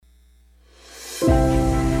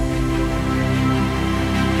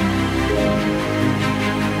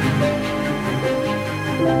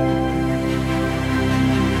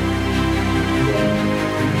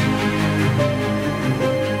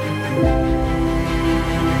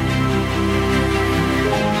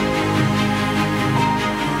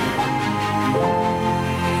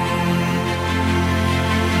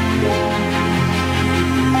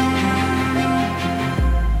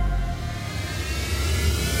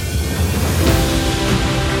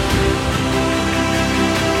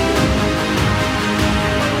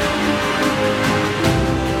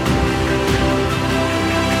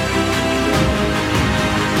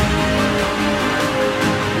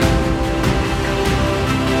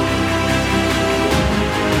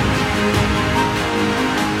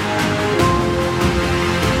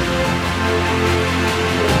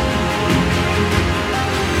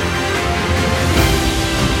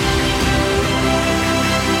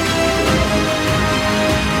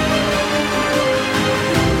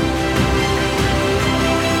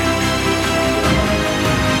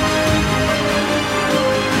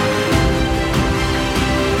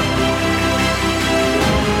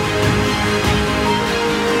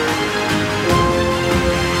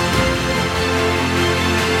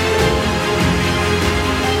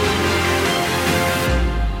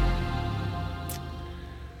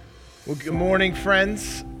morning,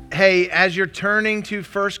 friends. Hey, as you're turning to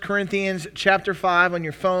 1 Corinthians chapter 5 on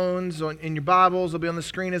your phones, in your Bibles, it'll be on the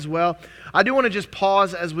screen as well. I do want to just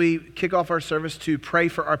pause as we kick off our service to pray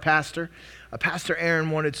for our pastor. Pastor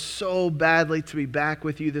Aaron wanted so badly to be back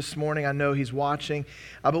with you this morning. I know he's watching,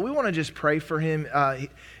 but we want to just pray for him.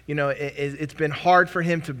 It's been hard for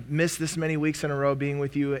him to miss this many weeks in a row being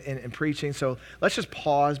with you and preaching. So let's just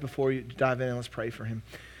pause before you dive in and let's pray for him.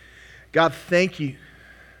 God, thank you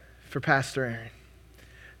for Pastor Aaron.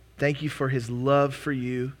 Thank you for his love for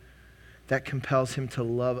you that compels him to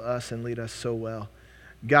love us and lead us so well.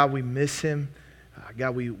 God, we miss him.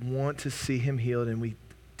 God, we want to see him healed, and we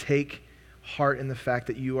take heart in the fact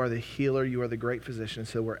that you are the healer, you are the great physician.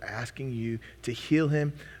 So we're asking you to heal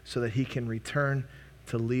him so that he can return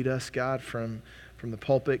to lead us, God, from the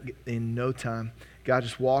pulpit in no time. God,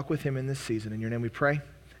 just walk with him in this season. In your name we pray.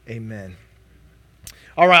 Amen.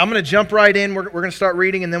 All right, I'm going to jump right in. We're going to start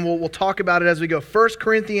reading, and then we'll talk about it as we go. 1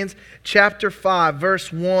 Corinthians chapter 5,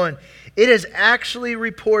 verse 1. It is actually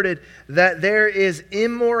reported that there is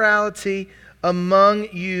immorality among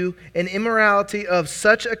you, an immorality of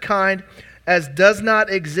such a kind as does not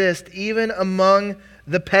exist even among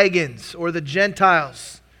the pagans or the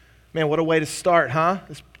Gentiles. Man, what a way to start, huh?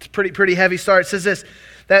 It's a pretty heavy start. It says this,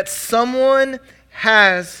 that someone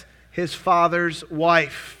has his father's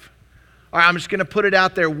wife. All right, I'm just going to put it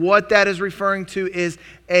out there. What that is referring to is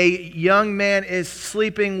a young man is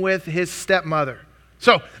sleeping with his stepmother.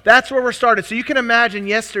 So that's where we're started. So you can imagine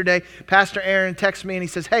yesterday, Pastor Aaron texted me and he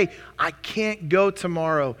says, hey, I can't go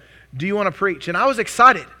tomorrow. Do you want to preach? And I was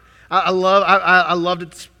excited. I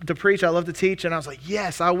love to preach. I love to teach. And I was like,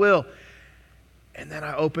 yes, I will. And then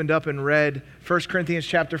I opened up and read 1 Corinthians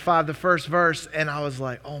chapter 5, the first verse. And I was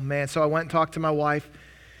like, oh man. So I went and talked to my wife.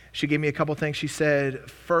 She gave me a couple things. She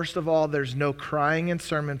said, first of all, there's no crying in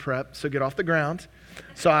sermon prep, so get off the ground.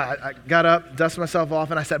 So I got up, dusted myself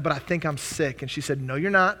off, and I said, but I think I'm sick. And she said, no,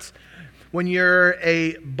 you're not. When you're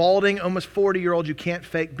a balding, almost 40-year-old, you can't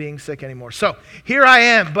fake being sick anymore. So here I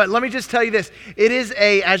am. But let me just tell you this. It is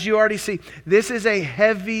as you already see, this is a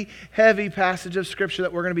heavy, heavy passage of Scripture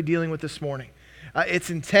that we're going to be dealing with this morning. It's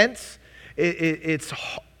intense. It's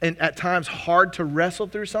at times hard to wrestle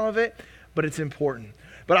through some of it, but it's important.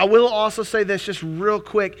 But I will also say this just real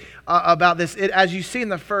quick about this. As you see in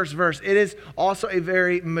the first verse, it is also a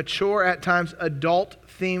very mature, at times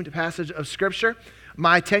adult-themed passage of Scripture.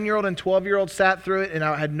 My 10-year-old and 12-year-old sat through it, and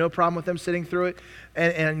I had no problem with them sitting through it,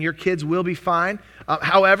 and your kids will be fine.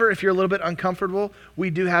 However, if you're a little bit uncomfortable, we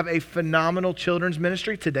do have a phenomenal children's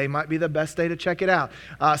ministry. Today might be the best day to check it out.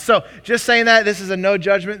 So just saying that, this is a no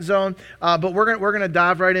judgment zone, but we're going to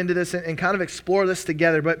dive right into this and kind of explore this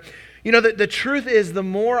together. But you know, the truth is, the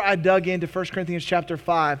more I dug into 1 Corinthians chapter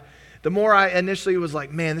 5, the more I initially was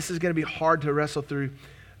like, man, this is going to be hard to wrestle through.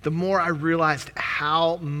 The more I realized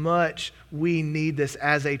how much we need this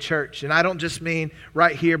as a church. And I don't just mean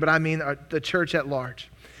right here, but I mean the church at large.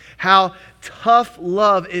 How tough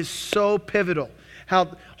love is so pivotal.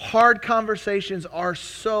 How hard conversations are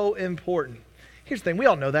so important. Here's the thing, we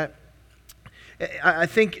all know that. I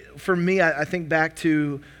think, for me, I think back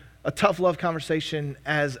to a tough love conversation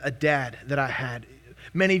as a dad that I had.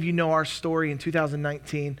 Many of you know our story. In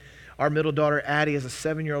 2019, our middle daughter, Addie, as a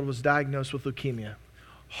 7-year-old, was diagnosed with leukemia.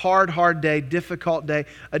 Hard day, difficult day,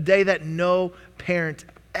 a day that no parent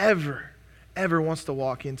ever wants to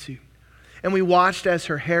walk into. And we watched as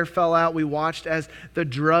her hair fell out. We watched as the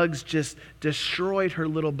drugs just destroyed her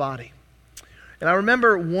little body. And I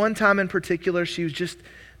remember one time in particular, she was just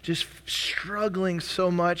struggling so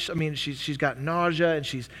much. I mean, she's got nausea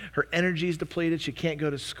and her energy's depleted. She can't go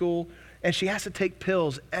to school, and she has to take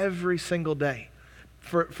pills every single day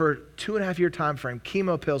for 2.5-year time frame,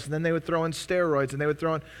 chemo pills, and then they would throw in steroids, and they would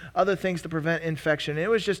throw in other things to prevent infection.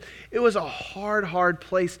 And it was a hard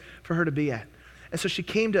place for her to be at. And so she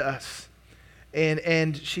came to us,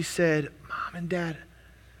 and she said, Mom and Dad,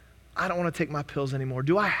 I don't want to take my pills anymore.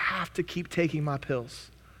 Do I have to keep taking my pills?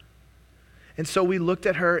 And so we looked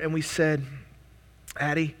at her and we said,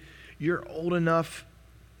 Addie, you're old enough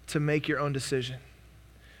to make your own decision.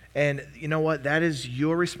 And you know what? That is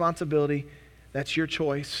your responsibility. That's your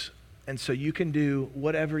choice. And so you can do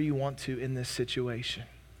whatever you want to in this situation.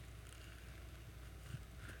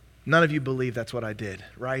 None of you believe that's what I did,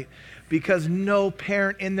 right? Because no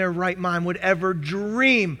parent in their right mind would ever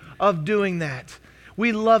dream of doing that.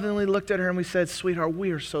 We lovingly looked at her and we said, sweetheart,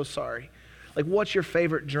 we are so sorry. Like, what's your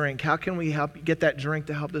favorite drink? How can we help you get that drink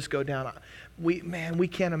to help this go down? We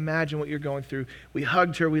can't imagine what you're going through. We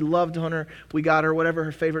hugged her. We loved on her. We got her whatever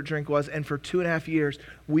her favorite drink was. And for 2.5 years,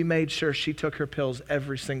 we made sure she took her pills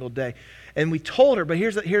every single day. And we told her, but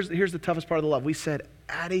here's the toughest part of the love. We said,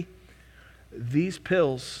 Addie, these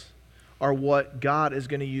pills are what God is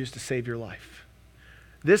going to use to save your life.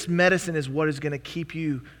 This medicine is what is going to keep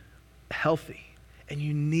you healthy, and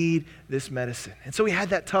you need this medicine. And so we had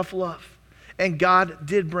that tough love, and God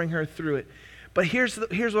did bring her through it. But here's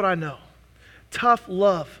what I know. Tough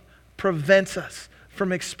love prevents us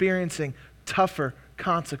from experiencing tougher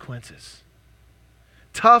consequences.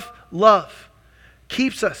 Tough love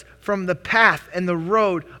keeps us from the path and the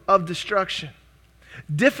road of destruction.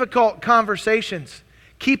 Difficult conversations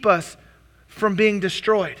keep us from being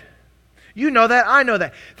destroyed. You know that, I know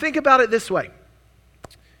that. Think about it this way.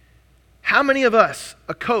 How many of us,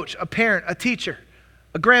 a coach, a parent, a teacher,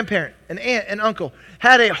 a grandparent, an aunt, an uncle,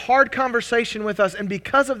 had a hard conversation with us, and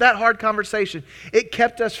because of that hard conversation, it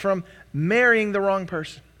kept us from marrying the wrong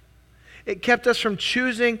person. It kept us from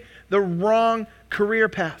choosing the wrong career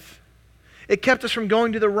path. It kept us from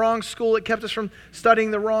going to the wrong school. It kept us from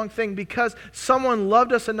studying the wrong thing because someone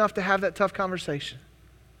loved us enough to have that tough conversation.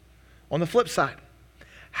 On the flip side,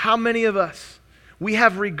 how many of us, we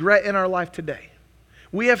have regret in our life today?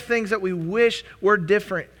 We have things that we wish were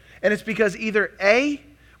different. And it's because either A,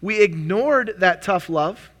 we ignored that tough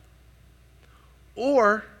love,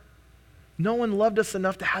 or no one loved us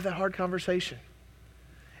enough to have that hard conversation.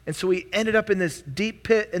 And so we ended up in this deep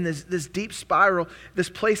pit, in this deep spiral, this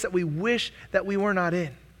place that we wish that we were not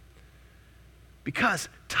in. Because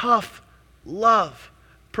tough love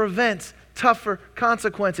prevents tougher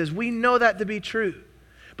consequences. We know that to be true.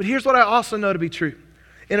 But here's what I also know to be true.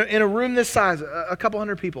 In a room this size, a couple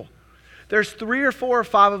hundred people, there's 3 or 4 or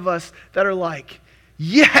 5 of us that are like,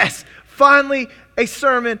 yes, finally a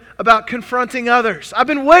sermon about confronting others. I've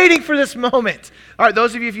been waiting for this moment. All right,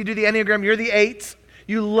 those of you, if you do the Enneagram, you're the 8s.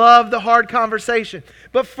 You love the hard conversation.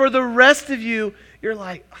 But for the rest of you, you're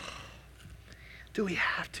like, oh, do we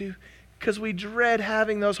have to? Because we dread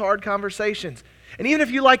having those hard conversations. And even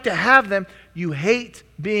if you like to have them, you hate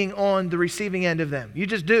being on the receiving end of them. You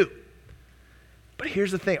just do. But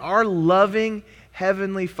here's the thing. Our loving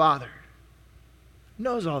Heavenly Father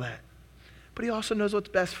knows all that. But He also knows what's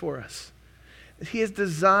best for us. He has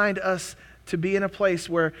designed us to be in a place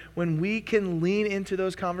where when we can lean into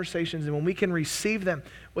those conversations and when we can receive them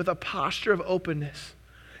with a posture of openness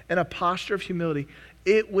and a posture of humility,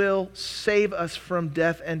 it will save us from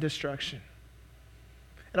death and destruction.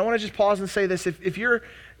 And I want to just pause and say this. If you're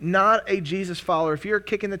not a Jesus follower, if you're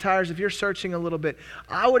kicking the tires, if you're searching a little bit,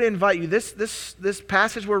 I would invite you. This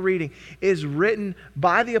passage we're reading is written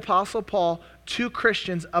by the Apostle Paul to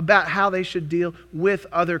Christians about how they should deal with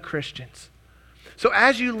other Christians. So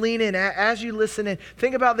as you lean in, as you listen in,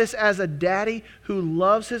 think about this as a daddy who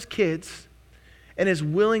loves his kids and is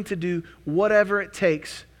willing to do whatever it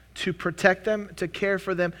takes to protect them, to care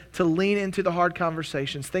for them, to lean into the hard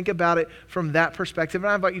conversations. Think about it from that perspective.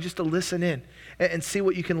 And I invite you just to listen in and see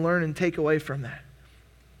what you can learn and take away from that.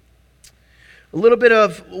 A little bit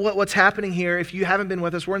of what's happening here, if you haven't been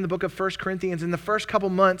with us, we're in the book of 1 Corinthians, and the first couple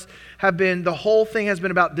months the whole thing has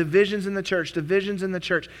been about divisions in the church.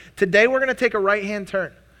 Today we're going to take a right-hand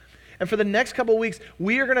turn. And for the next couple weeks,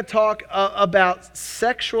 we are going to talk about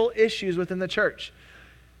sexual issues within the church.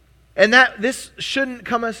 And this shouldn't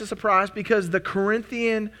come as a surprise because the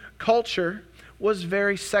Corinthian culture was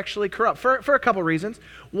very sexually corrupt for a couple reasons.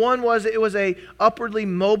 One was it was a upwardly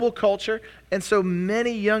mobile culture, and so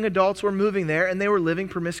many young adults were moving there and they were living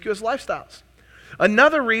promiscuous lifestyles.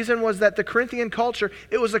 Another reason was that the Corinthian culture,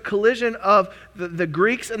 it was a collision of the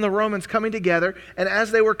Greeks and the Romans coming together, and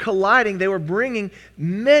as they were colliding, they were bringing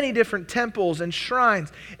many different temples and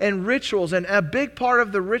shrines and rituals, and a big part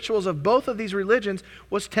of the rituals of both of these religions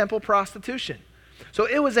was temple prostitution. So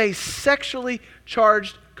it was a sexually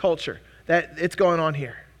charged culture that it's going on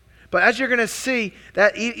here. But as you're going to see,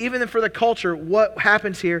 that even for the culture, what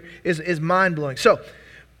happens here is mind-blowing. So,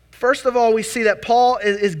 first of all, we see that Paul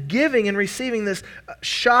is giving and receiving this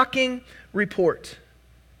shocking report.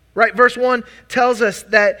 Right? Verse 1 tells us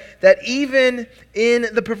that even in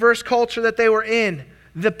the perverse culture that they were in,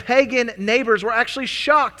 the pagan neighbors were actually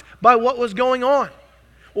shocked by what was going on.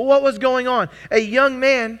 Well, what was going on? A young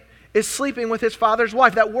man is sleeping with his father's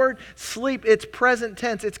wife. That word sleep, it's present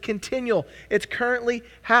tense, it's continual, it's currently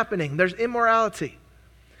happening. There's immorality.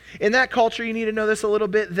 In that culture, you need to know this a little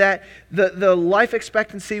bit, that the life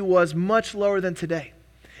expectancy was much lower than today.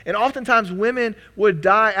 And oftentimes women would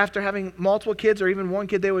die after having multiple kids or even one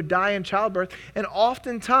kid. They would die in childbirth. And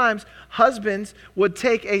oftentimes husbands would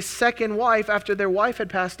take a second wife after their wife had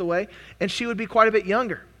passed away, and she would be quite a bit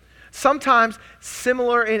younger. Sometimes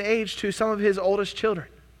similar in age to some of his oldest children.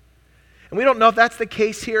 And we don't know if that's the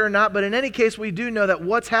case here or not, but in any case, we do know that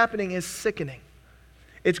what's happening is sickening.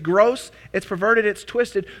 It's gross, it's perverted, it's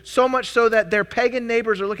twisted, so much so that their pagan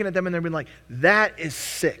neighbors are looking at them and they're being like, that is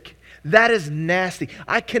sick. That is nasty.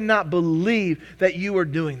 I cannot believe that you are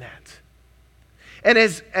doing that. And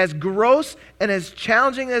as gross and as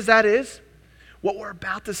challenging as that is, what we're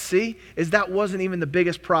about to see is that wasn't even the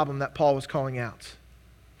biggest problem that Paul was calling out.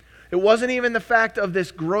 It wasn't even the fact of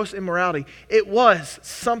this gross immorality. It was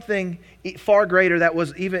something far greater that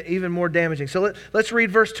was even more damaging. So let's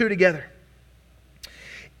read verse 2 together.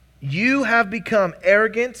 You have become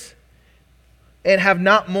arrogant and have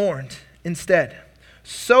not mourned instead,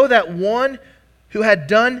 so that one who had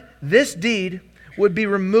done this deed would be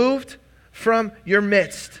removed from your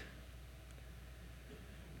midst.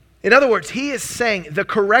 In other words, he is saying the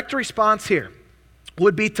correct response here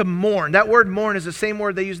would be to mourn. That word mourn is the same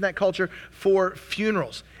word they use in that culture for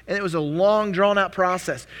funerals. And it was a long, drawn-out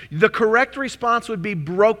process. The correct response would be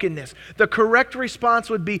brokenness. The correct response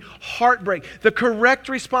would be heartbreak. The correct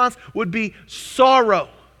response would be sorrow.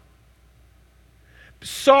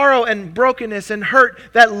 Sorrow and brokenness and hurt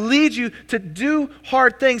that leads you to do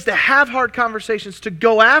hard things, to have hard conversations, to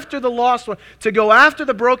go after the lost one, to go after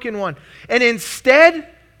the broken one. And instead,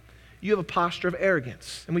 you have a posture of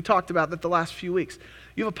arrogance. And we talked about that the last few weeks.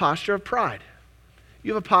 You have a posture of pride.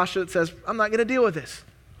 You have a posture that says, I'm not going to deal with this.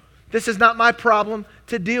 This is not my problem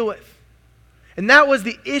to deal with. And that was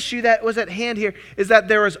the issue that was at hand here, is that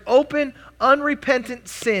there was open, unrepentant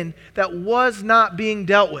sin that was not being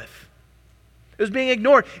dealt with. It was being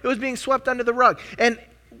ignored. It was being swept under the rug. And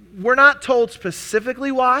we're not told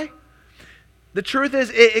specifically why. The truth is,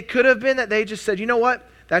 it could have been that they just said, you know what?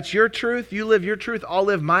 That's your truth. You live your truth. I'll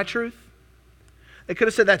live my truth. They could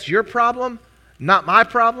have said, that's your problem, not my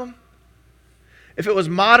problem. If it was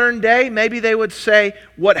modern day, maybe they would say,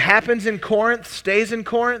 what happens in Corinth stays in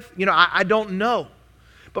Corinth. I don't know.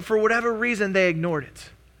 But for whatever reason, they ignored it.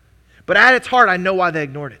 But at its heart, I know why they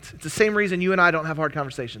ignored it. It's the same reason you and I don't have hard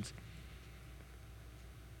conversations.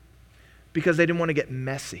 Because they didn't want to get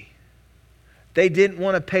messy. They didn't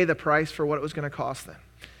want to pay the price for what it was going to cost them.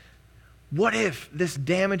 What if this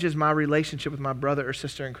damages my relationship with my brother or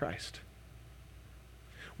sister in Christ?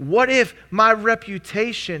 What if my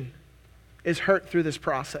reputation is hurt through this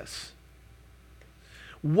process?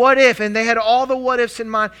 What if, and they had all the what ifs in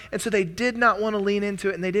mind, and so they did not want to lean into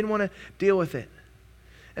it and they didn't want to deal with it.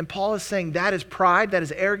 And Paul is saying that is pride, that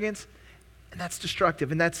is arrogance, and that's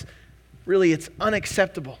destructive, and that's really, it's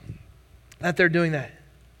unacceptable that they're doing that.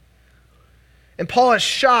 And Paul is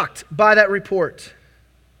shocked by that report.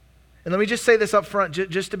 And let me just say this up front,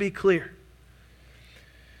 just to be clear.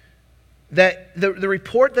 That the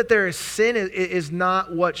report that there is sin is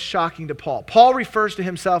not what's shocking to Paul. Paul refers to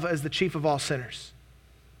himself as the chief of all sinners.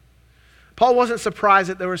 Paul wasn't surprised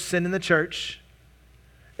that there was sin in the church,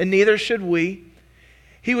 and neither should we.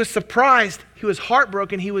 He was surprised, he was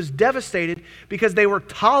heartbroken, he was devastated because they were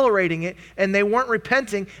tolerating it and they weren't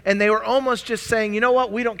repenting and they were almost just saying, you know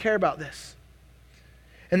what, we don't care about this.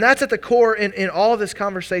 And that's at the core in all of this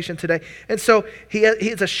conversation today. And so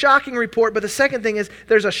it's a shocking report, but the second thing is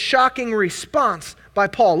there's a shocking response by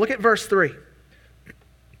Paul. Look at verse 3.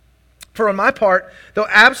 For on my part, though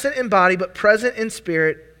absent in body but present in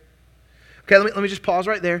spirit. Okay, let me just pause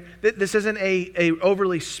right there. This isn't a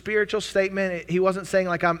overly spiritual statement. He wasn't saying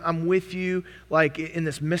like I'm with you like in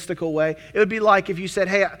this mystical way. It would be like if you said,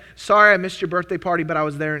 hey, sorry I missed your birthday party, but I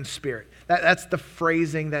was there in spirit. That's the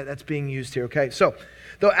phrasing that's being used here, okay? So,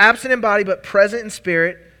 though absent in body but present in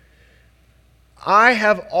spirit, I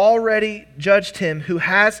have already judged him who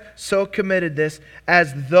has so committed this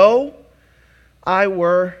as though I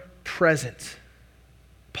were present.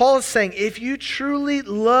 Paul is saying, if you truly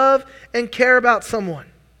love and care about someone,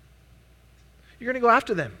 you're going to go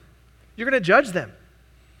after them. You're going to judge them.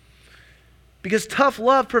 Because tough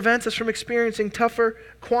love prevents us from experiencing tougher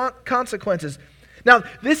consequences. Now,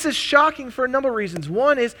 this is shocking for a number of reasons.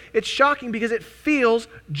 One is it's shocking because it feels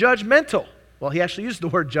judgmental. Well, he actually used the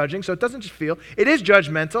word judging, so it doesn't just feel. It is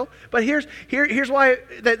judgmental. But here's why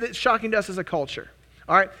that's shocking to us as a culture.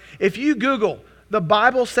 All right? If you Google, the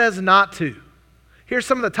Bible says not to, here's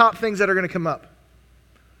some of the top things that are going to come up.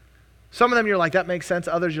 Some of them you're like, that makes sense.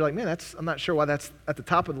 Others you're like, man, I'm not sure why that's at the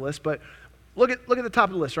top of the list. But look at the top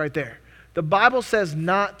of the list right there. The Bible says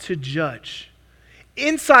not to judge.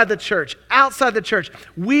 Inside the church, outside the church,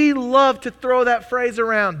 we love to throw that phrase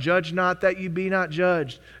around. Judge not that you be not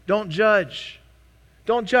judged. Don't judge.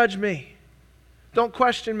 Don't judge me. Don't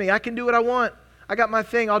question me. I can do what I want. I got my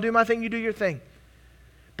thing. I'll do my thing. You do your thing.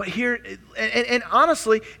 But here, and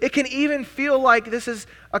honestly, it can even feel like this is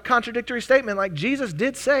a contradictory statement. Like Jesus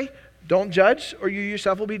did say, don't judge or you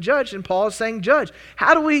yourself will be judged. And Paul is saying judge.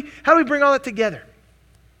 How do we bring all that together?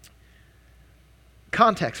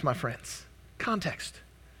 Context, my friends. Context.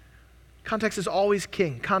 Context is always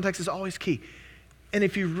king. Context is always key. And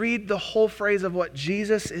if you read the whole phrase of what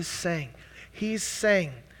Jesus is saying, he's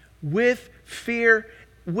saying, with fear,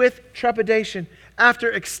 with trepidation,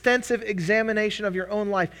 after extensive examination of your own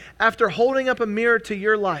life, after holding up a mirror to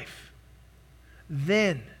your life,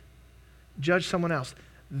 then judge someone else.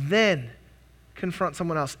 Then confront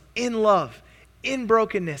someone else in love, in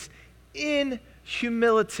brokenness, in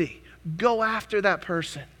humility. Go after that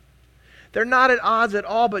person. They're not at odds at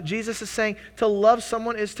all, but Jesus is saying to love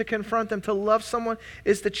someone is to confront them. To love someone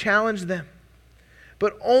is to challenge them.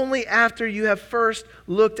 But only after you have first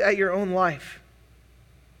looked at your own life.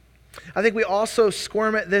 I think we also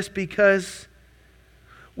squirm at this because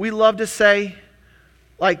we love to say,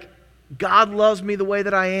 like, God loves me the way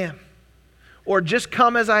that I am. Or just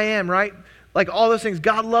come as I am, right? Like all those things.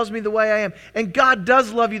 God loves me the way I am. And God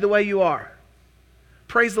does love you the way you are.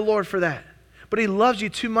 Praise the Lord for that. But he loves you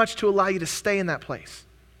too much to allow you to stay in that place.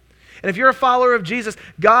 And if you're a follower of Jesus,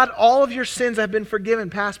 God, all of your sins have been forgiven,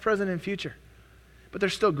 past, present, and future. But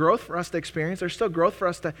there's still growth for us to experience. There's still growth for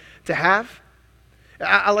us to have.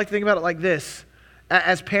 I like to think about it like this.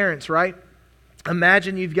 As parents, right?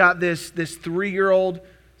 Imagine you've got this 3-year-old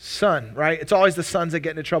son, right? It's always the sons that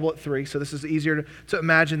get into trouble at 3, so this is easier to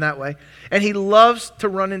imagine that way. And he loves to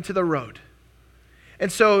run into the road. And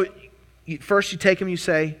so first you take him, you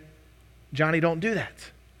say, Johnny, don't do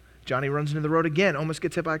that. Johnny runs into the road again, almost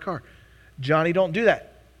gets hit by a car. Johnny, don't do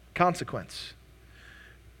that. Consequence.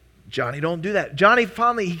 Johnny, don't do that. Johnny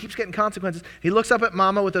finally, he keeps getting consequences. He looks up at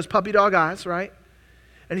Mama with those puppy dog eyes, right?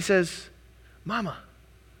 And he says, Mama,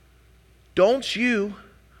 don't you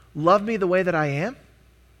love me the way that I am?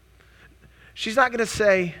 She's not going to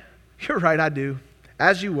say, you're right, I do,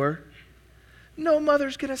 as you were. No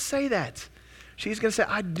mother's going to say that. She's going to say,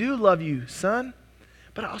 I do love you, son.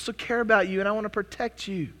 But I also care about you and I want to protect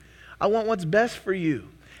you. I want what's best for you.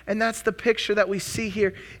 And that's the picture that we see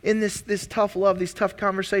here in this tough love, these tough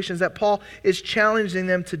conversations that Paul is challenging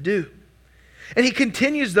them to do. And he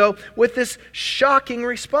continues, though, with this shocking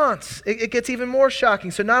response. It gets even more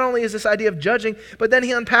shocking. So not only is this idea of judging, but then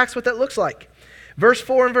he unpacks what that looks like. Verse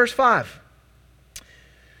 4 and verse 5.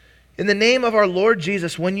 In the name of our Lord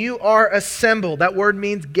Jesus, when you are assembled, that word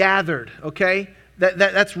means gathered, okay?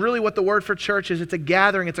 That's really what the word for church is. It's a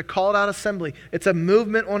gathering. It's a called out assembly. It's a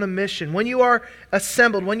movement on a mission. When you are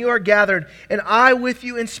assembled, when you are gathered, and I with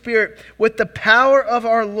you in spirit, with the power of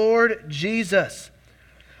our Lord Jesus,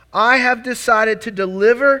 I have decided to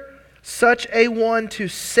deliver such a one to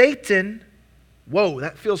Satan. Whoa,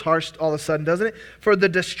 that feels harsh all of a sudden, doesn't it? For the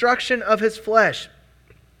destruction of his flesh,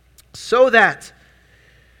 so that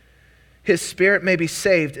his spirit may be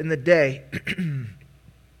saved in the day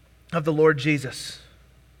of the Lord Jesus.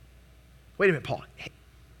 Wait a minute, Paul.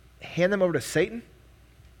 Hand them over to Satan?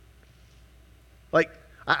 Like,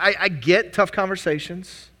 I get tough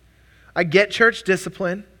conversations. I get church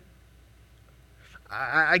discipline.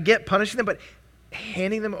 I get punishing them, but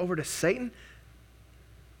handing them over to Satan?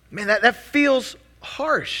 Man, that feels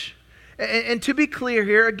harsh. And to be clear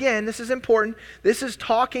here, again, this is important. This is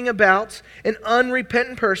talking about an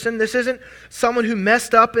unrepentant person. This isn't someone who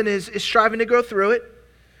messed up and is striving to go through it.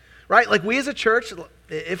 Right? Like we as a church,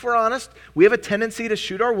 if we're honest, we have a tendency to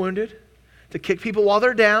shoot our wounded, to kick people while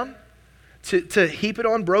they're down, to heap it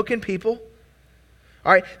on broken people.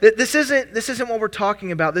 All right? This isn't what we're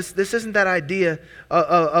talking about. This isn't that idea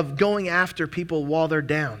of going after people while they're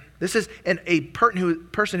down. This is a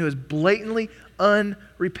person who is blatantly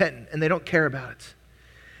unrepentant and they don't care about it.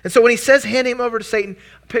 And so when he says hand him over to Satan,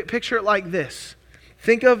 picture it like this.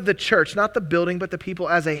 Think of the church, not the building, but the people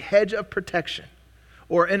as a hedge of protection.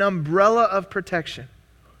 Or an umbrella of protection.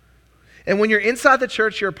 And when you're inside the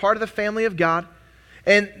church, you're a part of the family of God.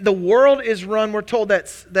 And the world is run, we're told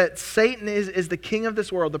that Satan is the king of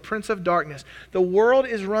this world, the prince of darkness. The world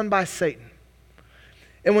is run by Satan.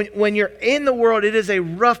 And when you're in the world, it is a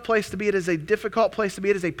rough place to be. It is a difficult place to be.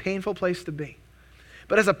 It is a painful place to be.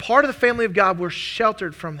 But as a part of the family of God, we're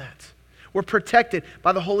sheltered from that. We're protected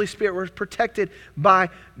by the Holy Spirit. We're protected by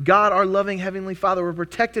God, our loving Heavenly Father. We're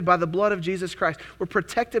protected by the blood of Jesus Christ. We're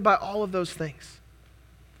protected by all of those things.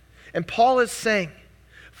 And Paul is saying,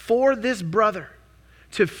 for this brother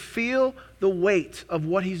to feel the weight of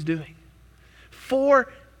what he's doing, for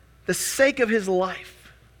the sake of his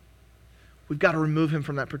life, we've got to remove him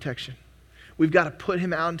from that protection. We've got to put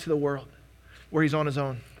him out into the world where he's on his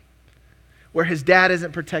own, where his dad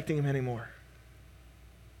isn't protecting him anymore,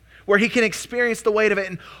 where he can experience the weight of it.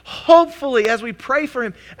 And hopefully, as we pray for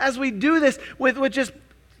him, as we do this with just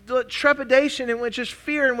trepidation and with just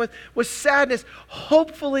fear and with sadness,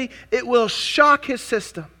 hopefully it will shock his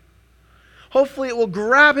system. hopefully it will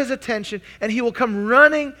grab his attention and he will come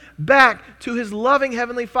running back to his loving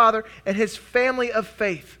Heavenly Father and his family of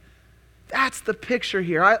faith. That's the picture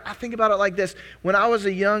here. I think about it like this. When I was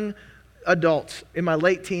a young adult in my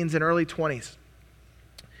late teens and early 20s,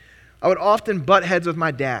 I would often butt heads with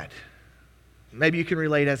my dad. Maybe you can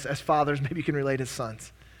relate as fathers, maybe you can relate as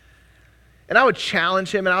sons. And I would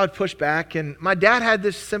challenge him and I would push back. And my dad had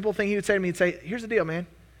this simple thing he would say to me. He'd say, here's the deal, man.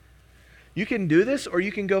 You can do this or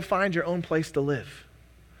you can go find your own place to live.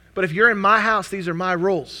 But if you're in my house, these are my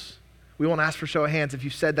rules. We won't ask for show of hands if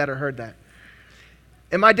you've said that or heard that.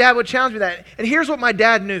 And my dad would challenge me that. And here's what my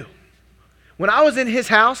dad knew. When I was in his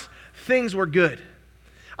house, things were good.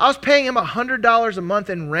 I was paying him $100 a month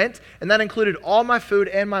in rent, and that included all my food,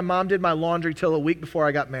 and my mom did my laundry till a week before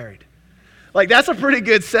I got married. Like, that's a pretty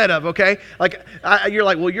good setup, okay? Like, you're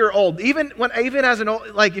like, well, you're old. Even as an old,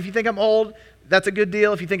 like, if you think I'm old, that's a good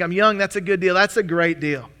deal. If you think I'm young, that's a good deal. That's a great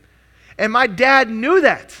deal. And my dad knew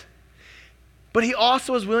that. But he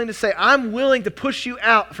also was willing to say, I'm willing to push you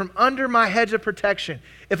out from under my hedge of protection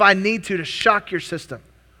if I need to shock your system,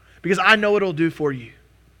 because I know what it'll do for you.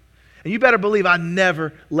 And you better believe I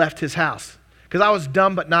never left his house, because I was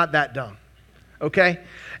dumb but not that dumb. Okay?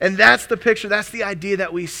 And that's the picture, that's the idea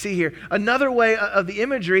that we see here. Another way of the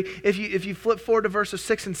imagery, if you flip forward to verses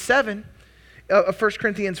 6 and 7 of 1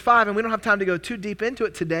 Corinthians 5, and we don't have time to go too deep into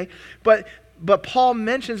it today, but Paul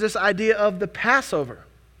mentions this idea of the Passover.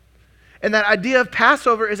 And that idea of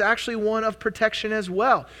Passover is actually one of protection as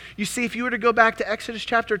well. You see, if you were to go back to Exodus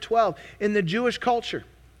chapter 12, in the Jewish culture,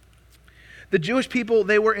 the Jewish people,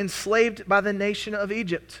 they were enslaved by the nation of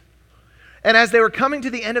Egypt. And as they were coming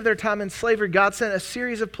to the end of their time in slavery, God sent a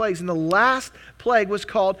series of plagues. And the last plague was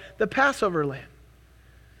called the Passover lamb.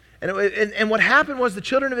 And what happened was the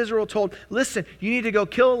children of Israel were told, listen, you need to go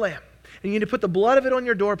kill a lamb. And you need to put the blood of it on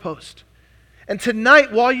your doorpost. And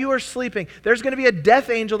tonight, while you are sleeping, there's going to be a death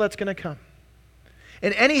angel that's going to come.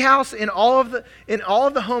 In any house, in all of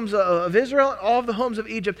the homes of Israel, and all of the homes of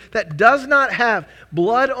Egypt, that does not have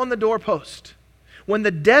blood on the doorpost, when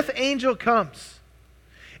the death angel comes,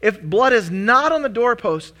 if blood is not on the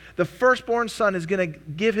doorpost, the firstborn son is going to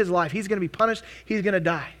give his life. He's going to be punished. He's going to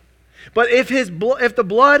die. But if the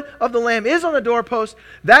blood of the lamb is on the doorpost,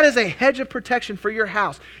 that is a hedge of protection for your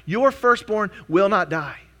house. Your firstborn will not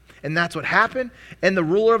die. And that's what happened. And the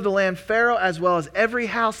ruler of the land, Pharaoh, as well as every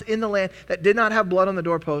house in the land that did not have blood on the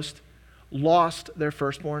doorpost, lost their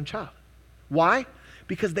firstborn child. Why?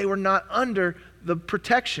 Because they were not under the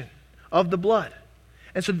protection of the blood.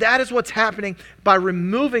 And so that is what's happening by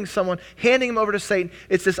removing someone, handing them over to Satan.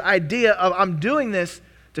 It's this idea of, I'm doing this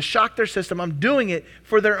to shock their system. I'm doing it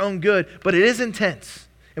for their own good. But it is intense.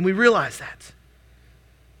 And we realize that.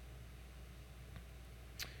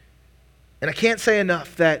 And I can't say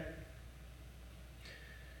enough that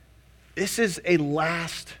this is a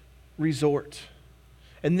last resort.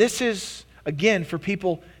 And this is, again, for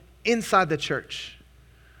people inside the church.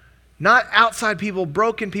 Not outside people,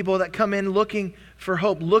 broken people that come in looking for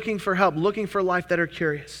hope, looking for help, looking for life, that are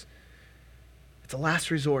curious. It's a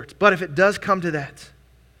last resort. But if it does come to that,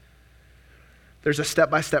 there's a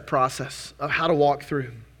step-by-step process of how to walk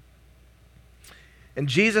through. And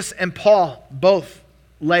Jesus and Paul both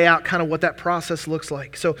lay out kind of what that process looks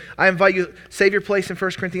like. So I invite you, save your place in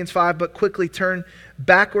 1 Corinthians 5, but quickly turn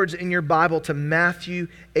backwards in your Bible to Matthew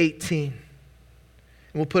 18. And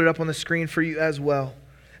we'll put it up on the screen for you as well.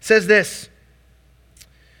 It says this.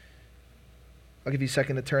 I'll give you a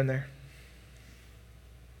second to turn there.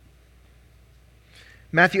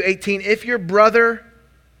 Matthew 18, if your brother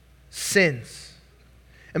sins.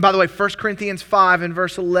 And by the way, 1 Corinthians 5 and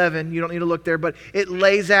verse 11, you don't need to look there, but it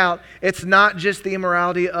lays out, it's not just the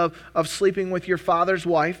immorality of sleeping with your father's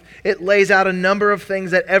wife. It lays out a number of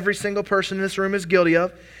things that every single person in this room is guilty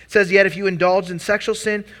of. It says, yet if you indulge in sexual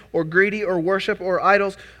sin, or greedy, or worship, or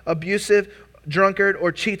idols, abusive, drunkard,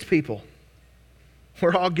 or cheats people.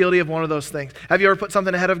 We're all guilty of one of those things. Have you ever put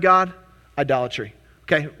something ahead of God? Idolatry.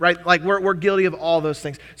 Okay, right? Like we're guilty of all those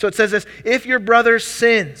things. So it says this, if your brother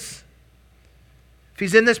sins, if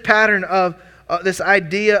he's in this pattern of this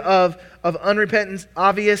idea of unrepentant,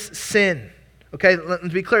 obvious sin. Okay, let's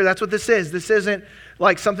be clear, that's what this is. This isn't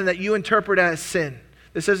like something that you interpret as sin.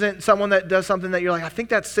 This isn't someone that does something that you're like, I think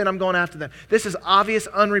that's sin, I'm going after them. This is obvious,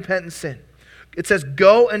 unrepentant sin. It says,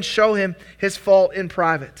 go and show him his fault in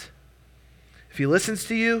private. If he listens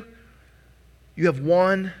to you, you have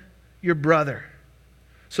won your brother.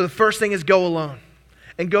 So the first thing is go alone.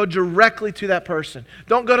 And go directly to that person.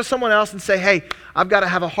 Don't go to someone else and say, hey, I've got to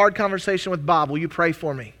have a hard conversation with Bob. Will you pray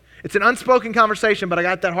for me? It's an unspoken conversation, but I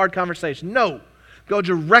got that hard conversation. No, go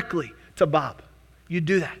directly to Bob. You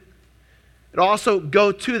do that. And also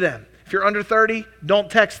go to them. If you're under 30,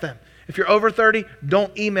 don't text them. If you're over 30,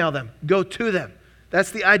 don't email them. Go to them.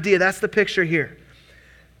 That's the idea. That's the picture here.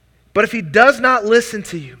 But if he does not listen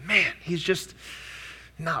to you, man, he's just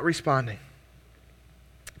not responding.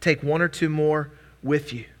 Take one or two more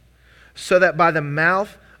with you, so that by the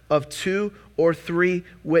mouth of 2 or 3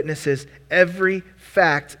 witnesses, every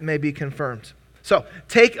fact may be confirmed. So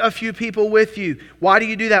take a few people with you. Why do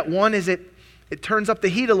you do that? One is it turns up the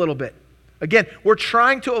heat a little bit. Again, we're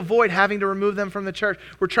trying to avoid having to remove them from the church.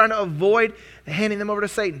 We're trying to avoid handing them over to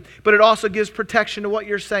Satan. But it also gives protection to what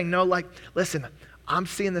you're saying. No, like, listen, I'm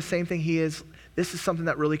seeing the same thing he is. This is something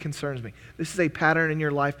that really concerns me. This is a pattern in your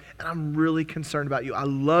life, and I'm really concerned about you. I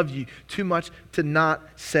love you too much to not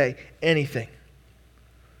say anything.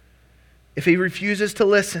 If he refuses to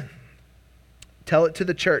listen, tell it to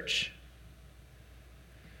the church.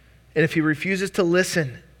 And if he refuses to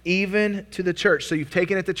listen, even to the church. So you've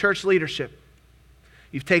taken it to church leadership.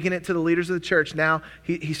 You've taken it to the leaders of the church. Now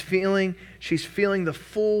she's feeling the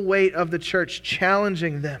full weight of the church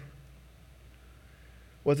challenging them.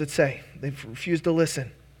 What does it say? They've refused to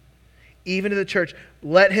listen. Even to the church.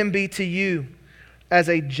 Let him be to you as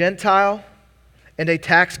a Gentile and a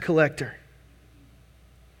tax collector.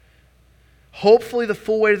 Hopefully the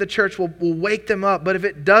full weight of the church will wake them up. But if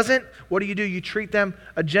it doesn't, what do? You treat them,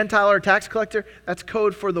 a Gentile or a tax collector, that's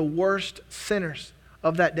code for the worst sinners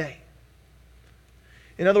of that day.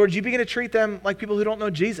 In other words, you begin to treat them like people who don't know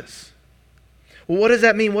Jesus. Well, what does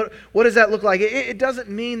that mean? What does that look like? It doesn't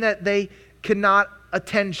mean that they cannot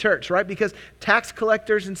attend church, right? Because tax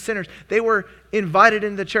collectors and sinners, they were invited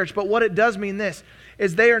into the church. But what it does mean this,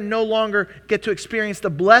 is they are no longer get to experience the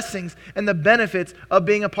blessings and the benefits of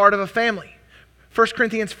being a part of a family. 1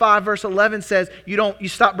 Corinthians 5 verse 11 says you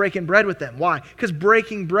stop breaking bread with them. Why? Because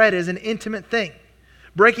breaking bread is an intimate thing.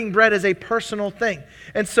 Breaking bread is a personal thing.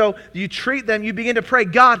 And so you treat them, you begin to pray,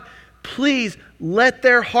 God, please let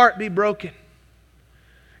their heart be broken.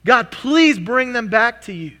 God, please bring them back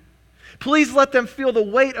to you. Please let them feel the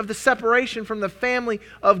weight of the separation from the family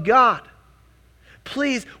of God.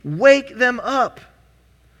 Please wake them up.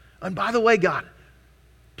 And by the way, God,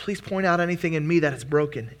 please point out anything in me that is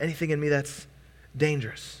broken, anything in me that's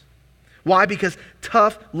dangerous. Why? Because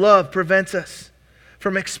tough love prevents us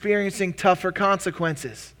from experiencing tougher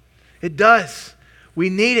consequences. It does. We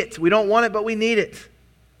need it. We don't want it, but we need it.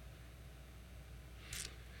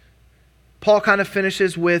 Paul kind of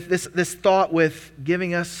finishes with this thought with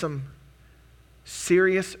giving us some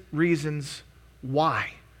serious reasons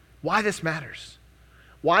why this matters,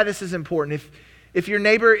 why this is important. If your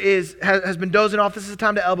neighbor has been dozing off, this is the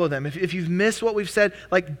time to elbow them. If you've missed what we've said,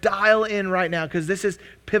 like dial in right now, because this is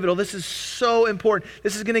pivotal. This is so important.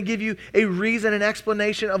 This is going to give you a reason, an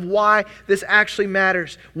explanation of why this actually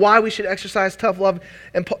matters, why we should exercise tough love.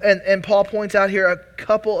 And Paul points out here a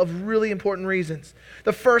couple of really important reasons.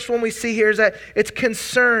 The first one we see here is that it's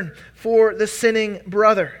concern for the sinning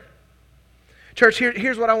brother. Church,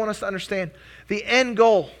 here's what I want us to understand. The end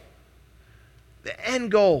goal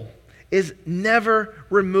is never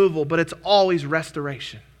removal, but it's always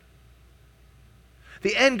restoration.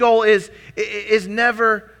 The end goal is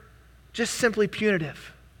never just simply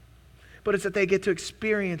punitive, but it's that they get to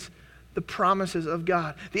experience the promises of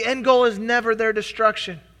God. The end goal is never their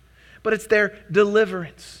destruction, but it's their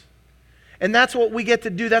deliverance. And that's what we get to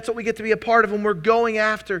do. That's what we get to be a part of when we're going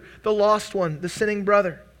after the lost one, the sinning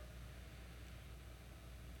brother.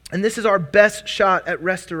 And this is our best shot at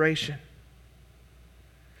restoration.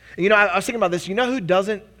 You know, I was thinking about this. You know who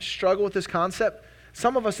doesn't struggle with this concept?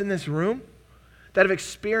 Some of us in this room that have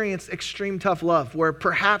experienced extreme tough love, where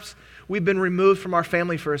perhaps we've been removed from our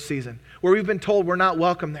family for a season, where we've been told we're not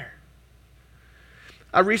welcome there.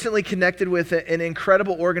 I recently connected with an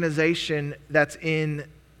incredible organization that's in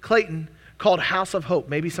Clayton called House of Hope.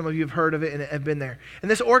 Maybe some of you have heard of it and have been there.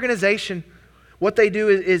 And this organization, what they do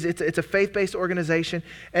is it's a faith-based organization,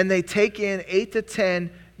 and they take in 8 to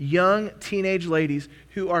 10 young teenage ladies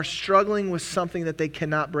who are struggling with something that they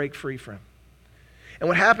cannot break free from. And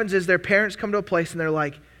what happens is their parents come to a place and they're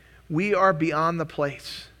like, we are beyond the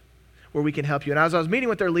place where we can help you. And as I was meeting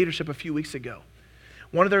with their leadership a few weeks ago,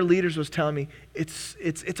 one of their leaders was telling me it's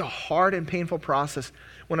a hard and painful process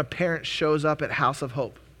when a parent shows up at House of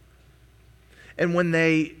Hope. And when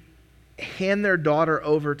they hand their daughter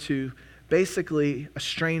over to basically a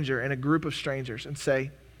stranger and a group of strangers and say,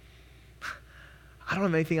 I don't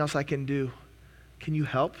have anything else I can do. Can you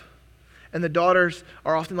help? And the daughters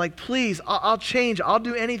are often like, please, I'll change. I'll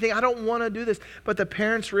do anything. I don't want to do this. But the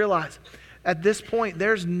parents realize at this point,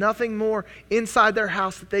 there's nothing more inside their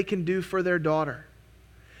house that they can do for their daughter.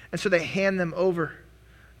 And so they hand them over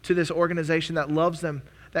to this organization that loves them,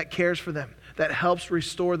 that cares for them, that helps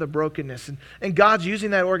restore the brokenness. And God's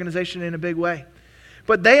using that organization in a big way.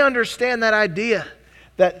 But they understand that idea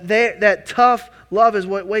that tough love is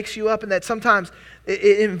what wakes you up, and that sometimes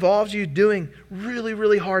it involves you doing really,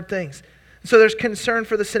 really hard things. So there's concern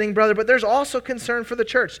for the sinning brother, but there's also concern for the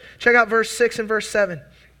church. Check out verse 6 and verse 7.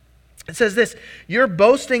 It says this, your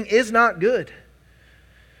boasting is not good.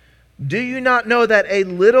 Do you not know that a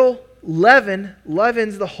little leaven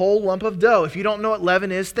leavens the whole lump of dough? If you don't know what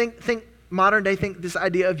leaven is, think modern day, think this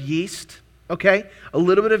idea of yeast, okay? A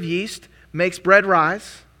little bit of yeast makes bread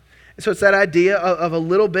rise. So it's that idea of a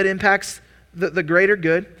little bit impacts the greater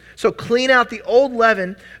good. So clean out the old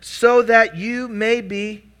leaven so that you may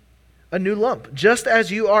be a new lump, just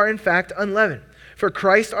as you are in fact unleavened. For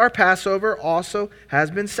Christ our Passover also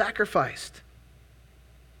has been sacrificed.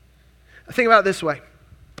 Think about it this way.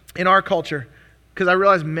 In our culture, because I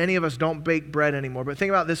realize many of us don't bake bread anymore, but think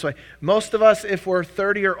about it this way. Most of us, if we're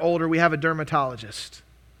 30 or older, we have a dermatologist.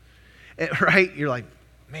 Right? You're like,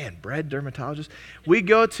 man, bread dermatologist? We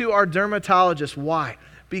go to our dermatologist. Why?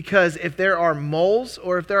 Because if there are moles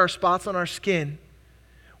or if there are spots on our skin,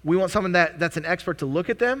 we want someone that's an expert to look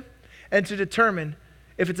at them and to determine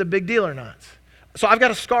if it's a big deal or not. So I've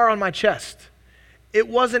got a scar on my chest. It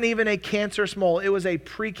wasn't even a cancerous mole. It was a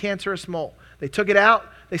precancerous mole. They took it out.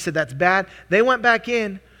 They said, that's bad. They went back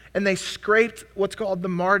in and they scraped what's called the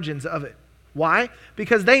margins of it. Why?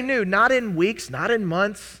 Because they knew not in weeks, not in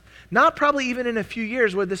months, not probably even in a few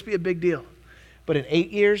years would this be a big deal. But in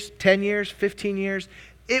 8 years, 10 years, 15 years,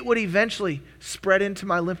 it would eventually spread into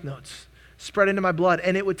my lymph nodes, spread into my blood,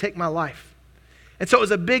 and it would take my life. And so it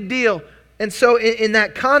was a big deal. And so in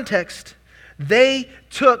that context, they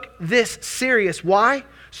took this serious. Why?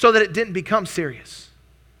 So that it didn't become serious.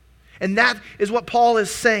 And that is what Paul is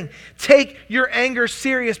saying. Take your anger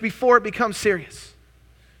serious before it becomes serious.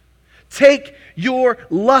 Take your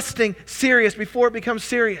lusting serious before it becomes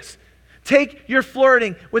serious. Take your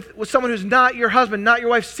flirting with someone who's not your husband, not your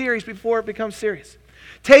wife, serious before it becomes serious.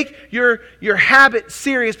 Take your habit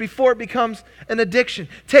serious before it becomes an addiction.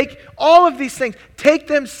 Take all of these things, take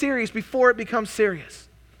them serious before it becomes serious.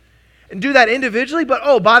 And do that individually, but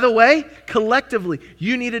oh, by the way, collectively,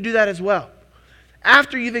 you need to do that as well.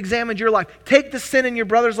 After you've examined your life, take the sin in your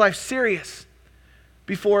brother's life serious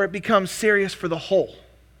before it becomes serious for the whole.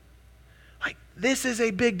 Like, this is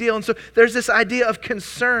a big deal. And so there's this idea of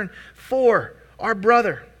concern for our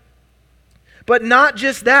brother. But not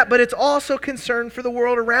just that, but it's also concern for the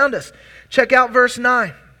world around us. Check out verse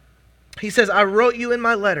 9. He says, I wrote you in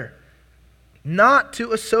my letter not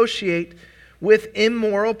to associate with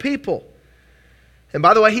immoral people. And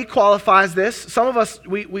by the way, he qualifies this. Some of us,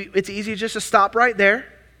 it's easy just to stop right there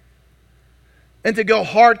and to go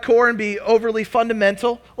hardcore and be overly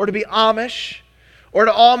fundamental, or to be Amish, or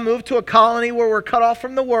to all move to a colony where we're cut off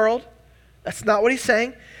from the world. That's not what he's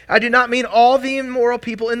saying. I do not mean all the immoral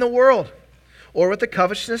people in the world, or with the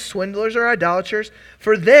covetousness, swindlers, or idolaters,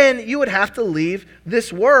 for then you would have to leave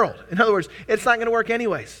this world. In other words, it's not going to work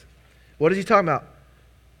anyways. What is he talking about?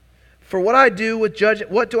 For what do I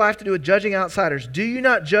have to do with judging outsiders? Do you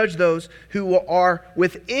not judge those who are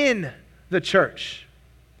within the church?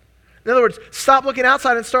 In other words, stop looking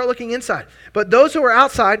outside and start looking inside. But those who are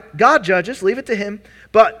outside, God judges, leave it to him,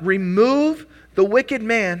 but remove the wicked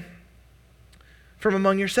man from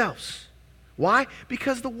among yourselves. Why?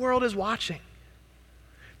 Because the world is watching.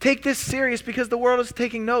 Take this serious because the world is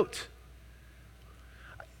taking note.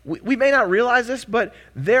 We may not realize this, but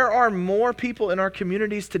there are more people in our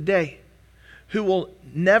communities today who will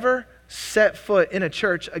never set foot in a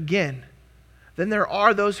church again than there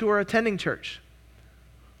are those who are attending church.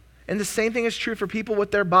 And the same thing is true for people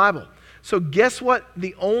with their Bible. So guess what?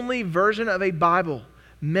 The only version of a Bible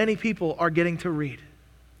many people are getting to read.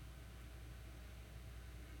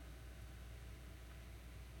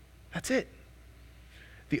 That's it.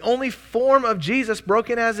 The only form of Jesus,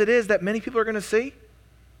 broken as it is, that many people are going to see,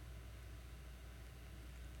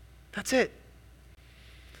 that's it.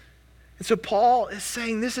 And so Paul is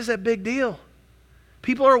saying this is a big deal.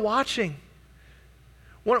 People are watching.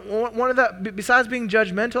 One of the, besides being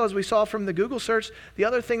judgmental, as we saw from the Google search, the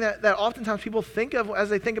other thing that oftentimes people think of as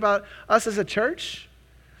they think about us as a church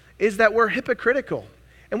is that we're hypocritical.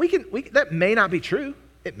 And that may not be true.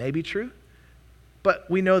 It may be true. But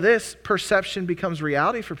we know this, perception becomes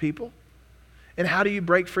reality for people. And how do you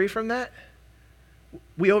break free from that?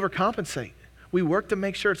 We overcompensate. We work to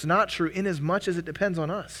make sure it's not true in as much as it depends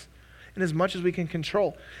on us, in as much as we can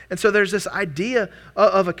control. And so there's this idea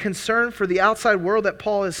of a concern for the outside world that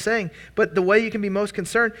Paul is saying. But the way you can be most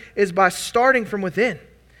concerned is by starting from within.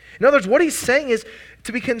 In other words, what he's saying is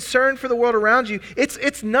to be concerned for the world around you.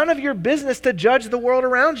 It's none of your business to judge the world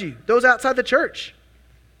around you, those outside the church.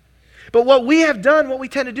 But what we have done, what we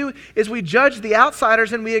tend to do, is we judge the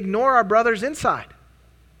outsiders and we ignore our brothers inside.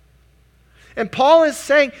 And Paul is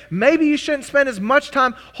saying maybe you shouldn't spend as much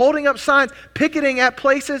time holding up signs, picketing at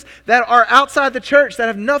places that are outside the church, that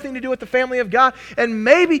have nothing to do with the family of God. And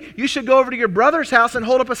maybe you should go over to your brother's house and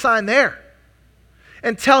hold up a sign there.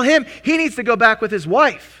 And tell him he needs to go back with his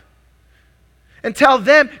wife. And tell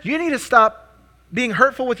them you need to stop being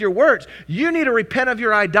hurtful with your words. You need to repent of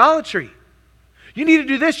your idolatry. You need to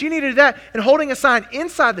do this, you need to do that, and holding a sign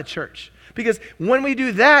inside the church. Because when we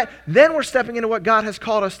do that, then we're stepping into what God has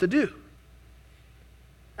called us to do.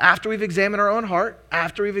 After we've examined our own heart,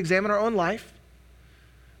 after we've examined our own life,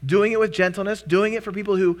 doing it with gentleness, doing it for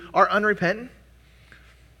people who are unrepentant.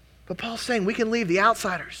 But Paul's saying we can leave the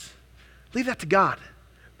outsiders. Leave that to God.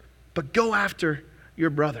 But go after your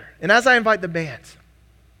brother. And as I invite the bands,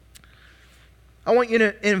 I want you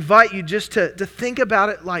to invite you just to think about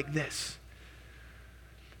it like this.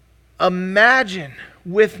 Imagine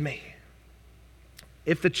with me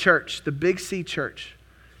if the church, the Big C church,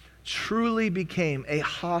 truly became a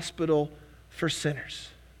hospital for sinners.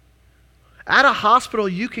 At a hospital,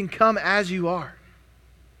 you can come as you are.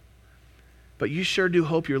 But you sure do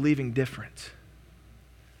hope you're leaving different.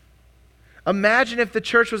 Imagine if the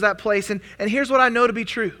church was that place, and here's what I know to be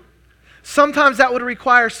true. Sometimes that would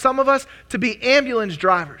require some of us to be ambulance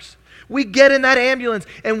drivers. We get in that ambulance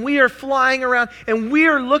and we are flying around and we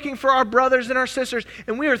are looking for our brothers and our sisters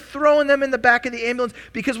and we are throwing them in the back of the ambulance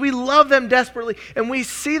because we love them desperately and we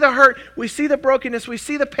see the hurt, we see the brokenness, we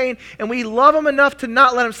see the pain, and we love them enough to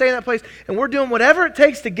not let them stay in that place, and we're doing whatever it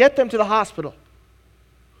takes to get them to the hospital.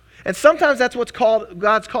 And sometimes that's what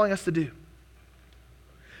God's calling us to do.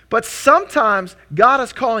 But sometimes God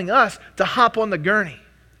is calling us to hop on the gurney,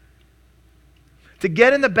 to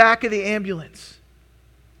get in the back of the ambulance,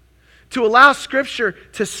 to allow Scripture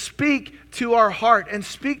to speak to our heart and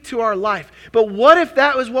speak to our life. But what if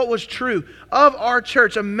that was what was true of our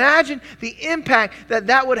church? Imagine the impact that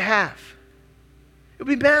that would have. It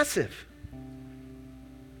would be massive.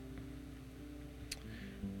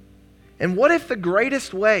 And what if the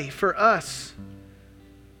greatest way for us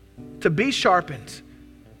to be sharpened,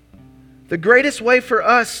 the greatest way for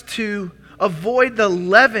us to avoid the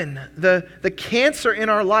leaven, the cancer in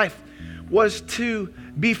our life, was to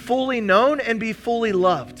be fully known and be fully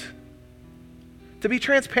loved. To be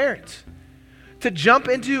transparent. To jump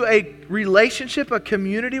into a relationship, a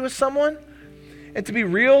community with someone, and to be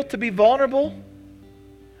real, to be vulnerable,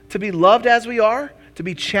 to be loved as we are, to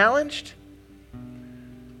be challenged.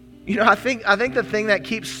 You know, I think the thing that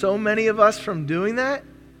keeps so many of us from doing that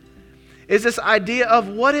is this idea of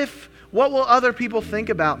what will other people think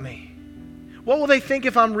about me? What will they think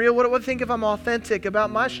if I'm real? What will they think if I'm authentic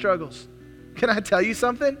about my struggles? Can I tell you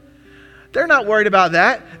something? They're not worried about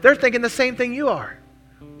that. They're thinking the same thing you are.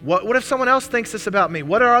 What if someone else thinks this about me?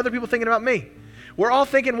 What are other people thinking about me? We're all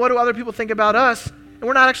thinking, what do other people think about us? And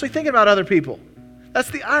we're not actually thinking about other people.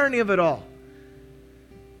 That's the irony of it all.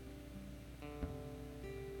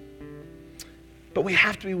 But we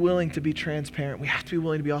have to be willing to be transparent. We have to be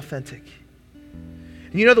willing to be authentic.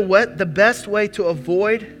 And you know the best way to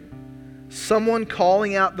avoid someone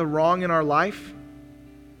calling out the wrong in our life?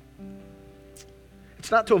 It's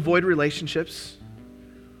not to avoid relationships.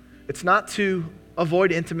 It's not to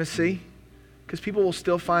avoid intimacy, because people will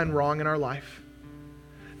still find wrong in our life.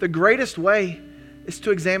 The greatest way is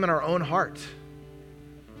to examine our own heart.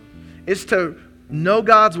 Is to know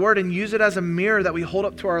God's word and use it as a mirror that we hold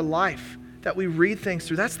up to our life, that we read things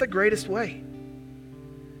through. That's the greatest way.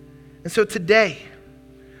 And so today,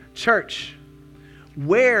 church,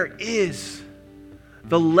 where is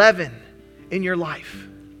the leaven in your life?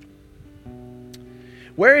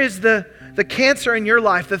 Where is the cancer in your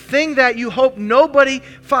life? The thing that you hope nobody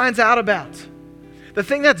finds out about? The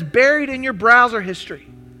thing that's buried in your browser history?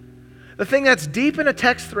 The thing that's deep in a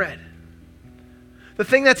text thread? The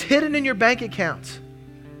thing that's hidden in your bank account?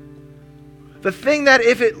 The thing that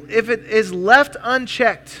if it is left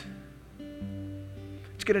unchecked,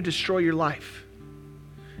 it's going to destroy your life.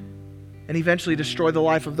 And eventually destroy the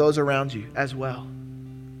life of those around you as well.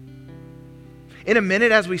 In a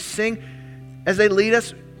minute, as we sing, as they lead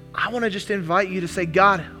us, I want to just invite you to say,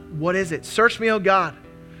 God, what is it? Search me, oh God.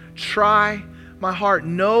 Try my heart.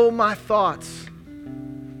 Know my thoughts.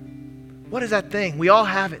 What is that thing? We all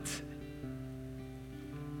have it.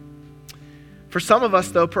 For some of us,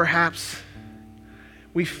 though, perhaps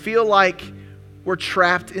we feel like we're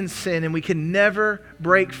trapped in sin and we can never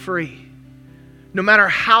break free No matter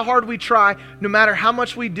how hard we try, no matter how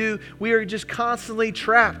much we do, we are just constantly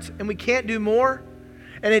trapped and we can't do more.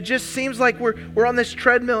 And it just seems like we're on this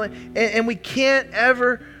treadmill and we can't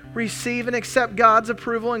ever receive and accept God's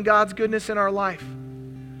approval and God's goodness in our life.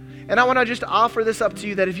 And I want to just offer this up to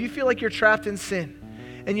you, that if you feel like you're trapped in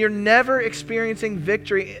sin and you're never experiencing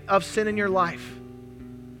victory of sin in your life,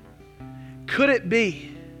 could it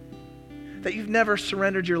be that you've never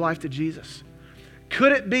surrendered your life to Jesus?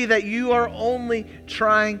 Could it be that you are only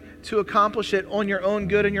trying to accomplish it on your own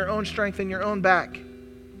good and your own strength and your own back?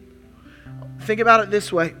 Think about it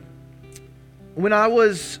this way. When I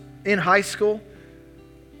was in high school,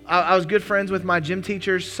 I was good friends with my gym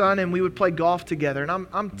teacher's son, and we would play golf together. And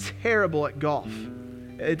I'm terrible at golf.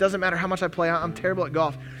 It doesn't matter how much I play, I'm terrible at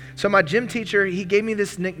golf. So my gym teacher, he gave me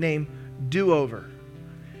this nickname, Do-Over.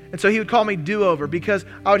 And so he would call me Do-Over because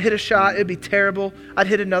I would hit a shot, it'd be terrible. I'd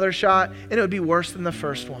hit another shot, and it would be worse than the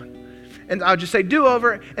first one. And I would just say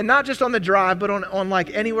Do-Over, and not just on the drive, but on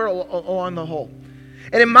like anywhere along the hole.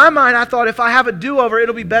 And in my mind, I thought, if I have a do-over,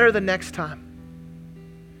 it'll be better the next time.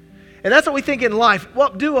 And that's what we think in life. Well,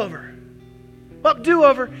 do-over. Well,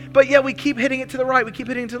 do-over. But yet we keep hitting it to the right. We keep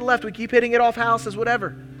hitting it to the left. We keep hitting it off houses, whatever.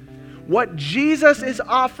 What Jesus is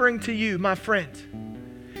offering to you, my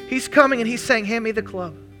friend, He's coming and He's saying, hand me the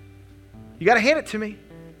club. You got to hand it to me.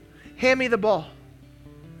 Hand me the ball.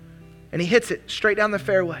 And He hits it straight down the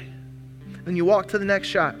fairway. Then you walk to the next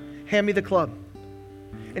shot. Hand me the club.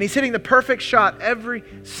 And He's hitting the perfect shot every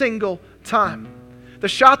single time. The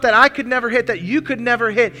shot that I could never hit, that you could never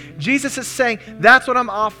hit. Jesus is saying, that's what I'm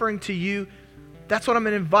offering to you. That's what I'm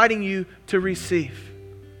inviting you to receive.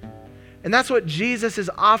 And that's what Jesus is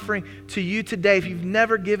offering to you today if you've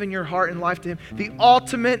never given your heart and life to Him. The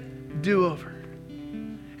ultimate do-over.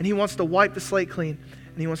 And He wants to wipe the slate clean,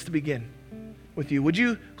 and He wants to begin with you. Would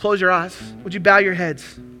you close your eyes? Would you bow your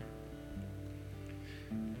heads?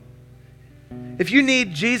 If you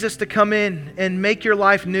need Jesus to come in and make your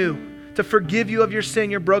life new, to forgive you of your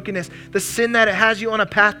sin, your brokenness, the sin that has you on a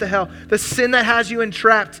path to hell, the sin that has you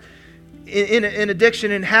entrapped in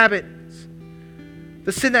addiction and habits,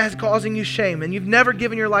 the sin that is causing you shame, and you've never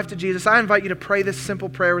given your life to Jesus, I invite you to pray this simple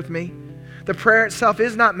prayer with me. The prayer itself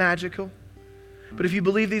is not magical, but if you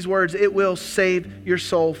believe these words, it will save your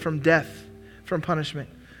soul from death, from punishment.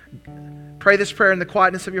 Pray this prayer in the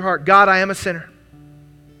quietness of your heart. God, I am a sinner.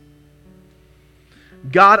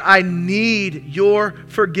 God, I need your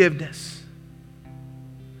forgiveness.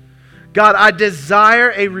 God, I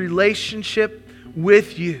desire a relationship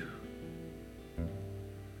with you.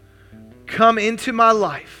 Come into my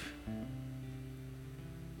life.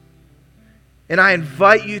 And I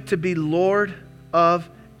invite you to be Lord of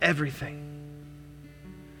everything.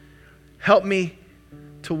 Help me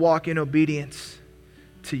to walk in obedience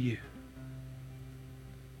to you.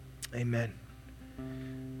 Amen.